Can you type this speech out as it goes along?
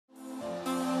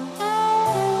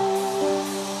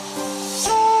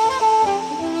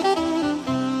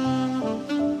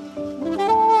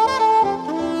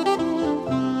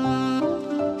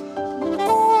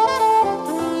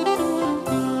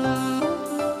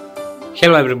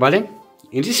Hello everybody!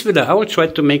 In this video I will try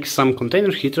to make some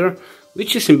container heater,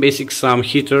 which is in basic some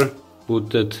heater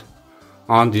put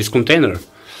on this container.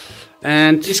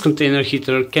 And this container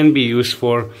heater can be used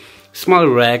for small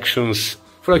reactions,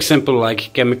 for example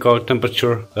like chemical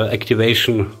temperature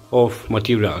activation of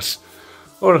materials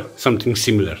or something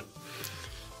similar.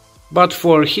 But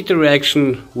for heater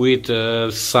reaction with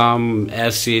some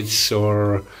acids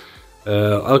or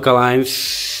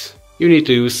alkalines, you need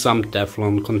to use some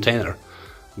Teflon container.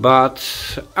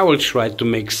 But I will try to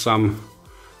make some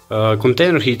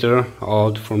container heater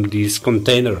out from this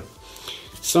container.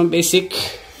 Some basic,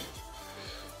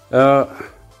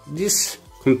 this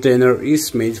container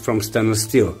is made from stainless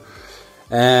steel,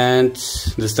 and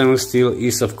the stainless steel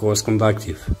is of course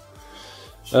conductive.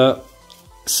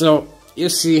 So you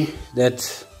see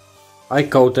that I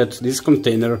coated this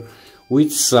container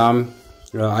with some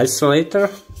isolator.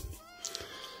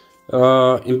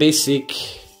 In basic,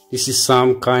 this is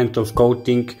some kind of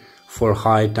coating for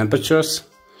high temperatures,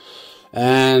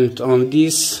 and on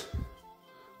this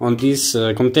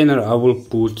container I will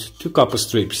put two copper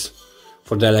strips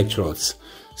for the electrodes.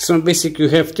 So basically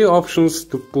you have two options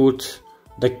to put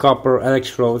the copper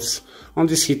electrodes on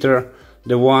this heater.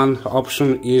 The one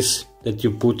option is that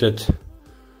you put it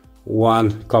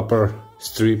one copper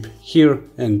strip here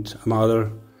and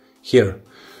another here.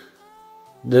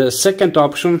 The second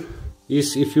option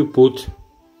is if you put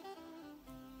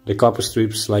the copper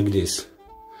strips like this,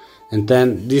 and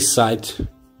then this side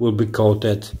will be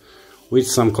coated with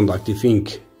some conductive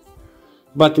ink.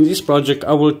 But in this project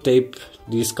I will tape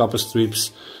these copper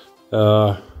strips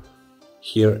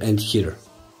here and here.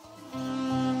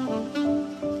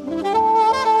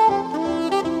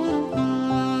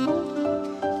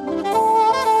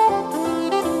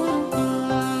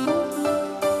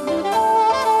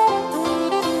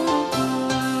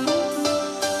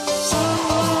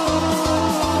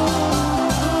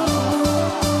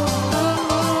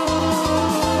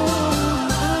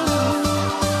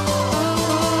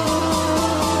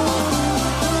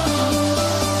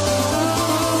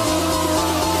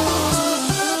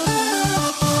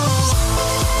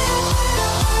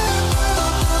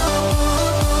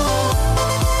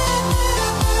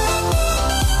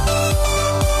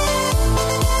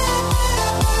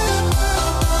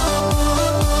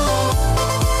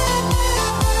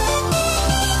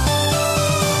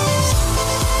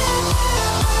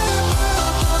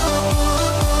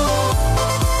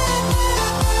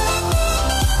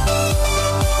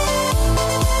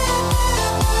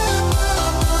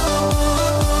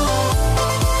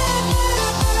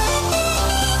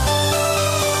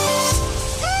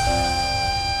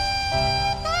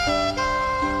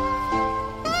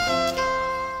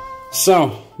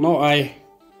 So now I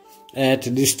add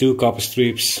these two copper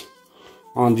strips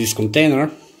on this container.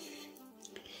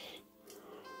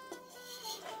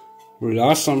 Really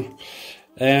awesome.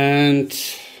 And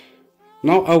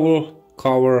now I will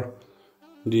cover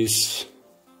these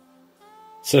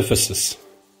surfaces.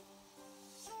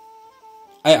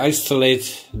 I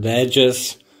isolate the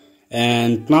edges,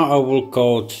 and now I will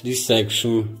coat this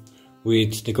section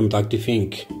with the conductive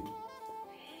ink.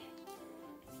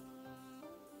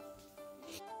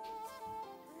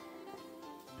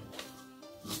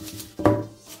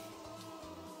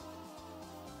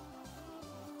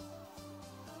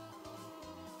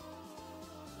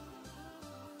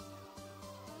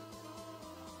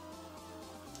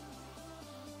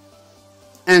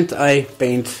 And I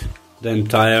paint the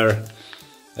entire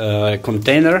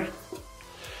container,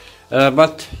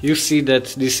 but you see that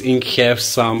this ink has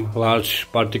some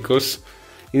large particles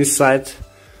inside.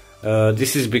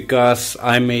 This is because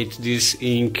I made this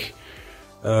ink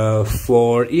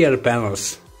for ear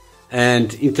panels,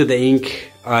 and into the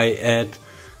ink I add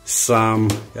some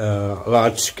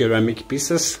large ceramic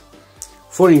pieces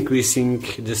for increasing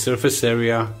the surface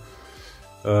area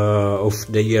of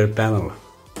the ear panel.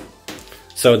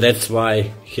 So that's why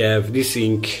I have this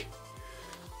ink,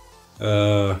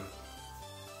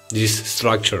 this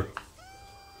structure.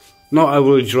 Now I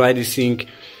will dry this ink,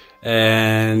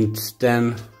 and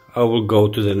then I will go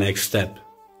to the next step.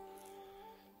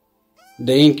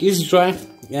 The ink is dry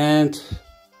and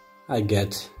I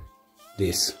get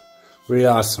this. Really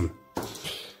awesome.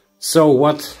 So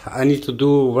what I need to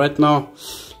do right now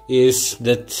is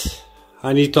that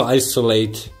I need to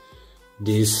isolate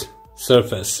this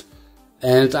surface.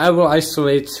 And I will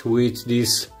isolate with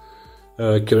this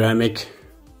ceramic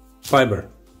fiber.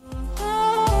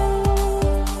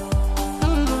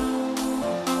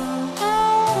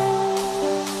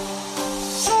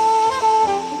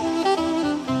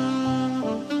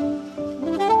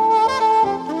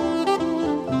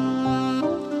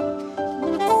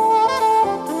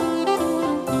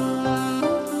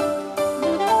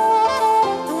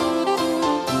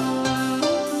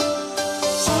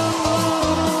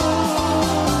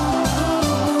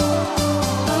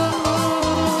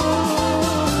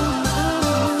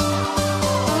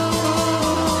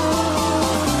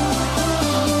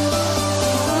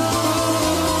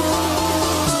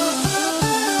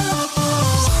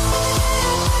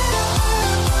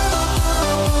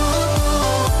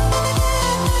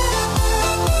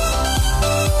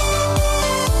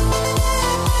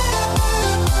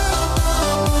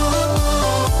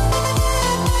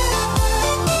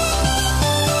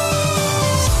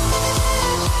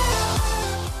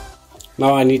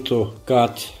 Now I need to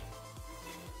cut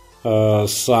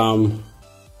some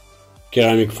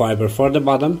ceramic fiber for the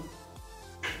bottom,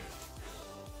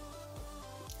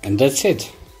 and that's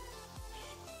it.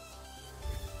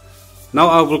 Now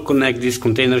I will connect this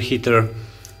container heater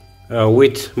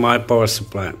with my power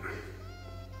supply.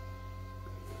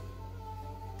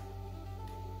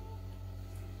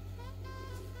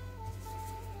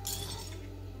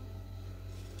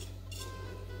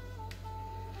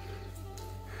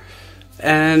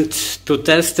 And to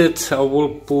test it, I will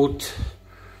put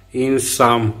in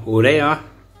some urea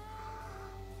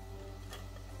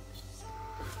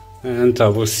and I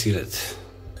will seal it.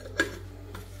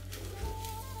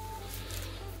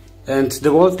 And the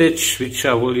voltage which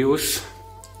I will use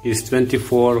is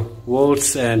 24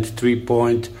 volts and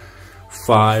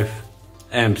 3.5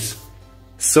 amps.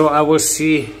 So I will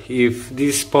see if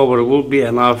this power will be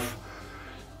enough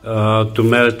to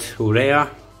melt urea.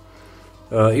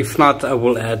 If not, I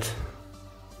will add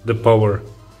the power.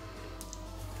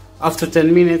 After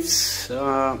 10 minutes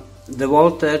the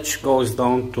voltage goes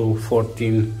down to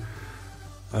 14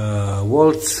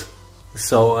 volts,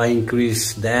 so I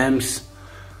increase the amps.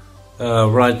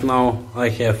 Right now I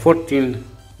have 14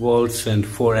 volts and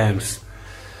 4 amps,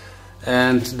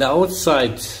 and the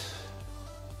outside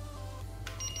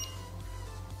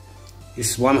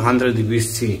is 100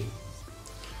 degrees C.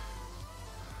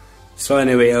 So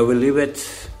anyway, I will leave it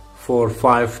for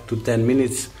 5 to 10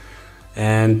 minutes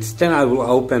and then I will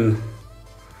open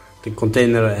the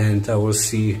container and I will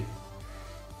see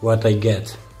what I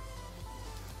get.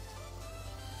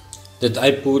 That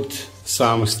I put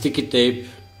some sticky tape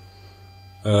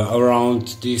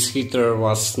around this heater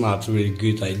was not really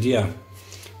good idea,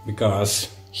 because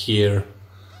here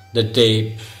the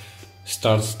tape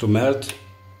starts to melt.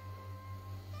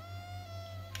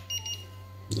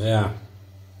 Yeah,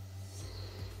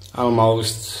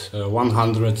 almost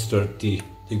 130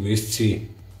 degrees C.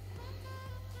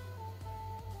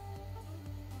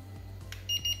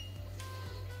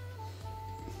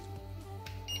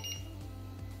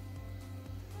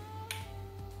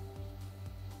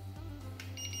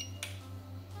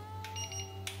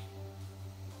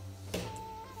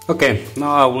 Okay,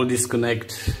 now I will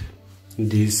disconnect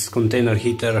this container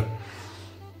heater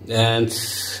and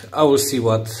I will see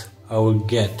what I will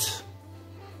get.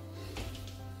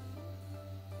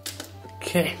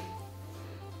 Okay.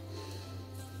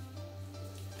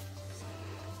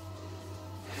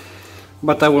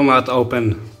 But I will not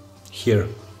open here.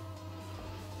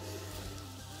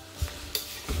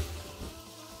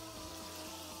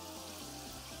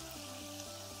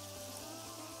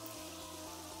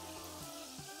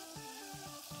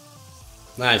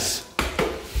 Nice.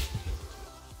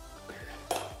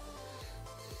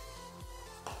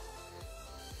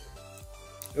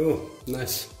 Oh,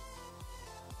 nice.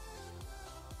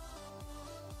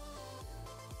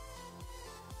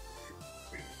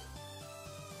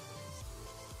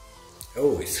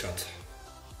 Oh, it's hot.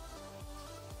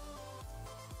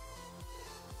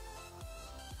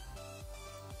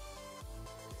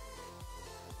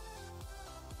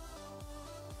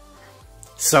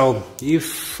 So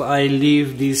if I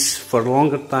leave this for a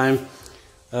longer time,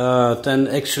 then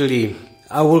actually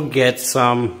I will get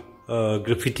some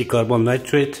graphite carbon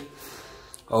nitrate,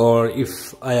 or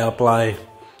if I apply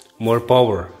more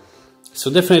power.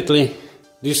 So definitely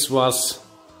this was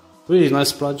really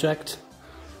nice project,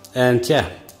 and yeah,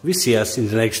 we see us in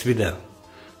the next video.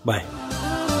 Bye.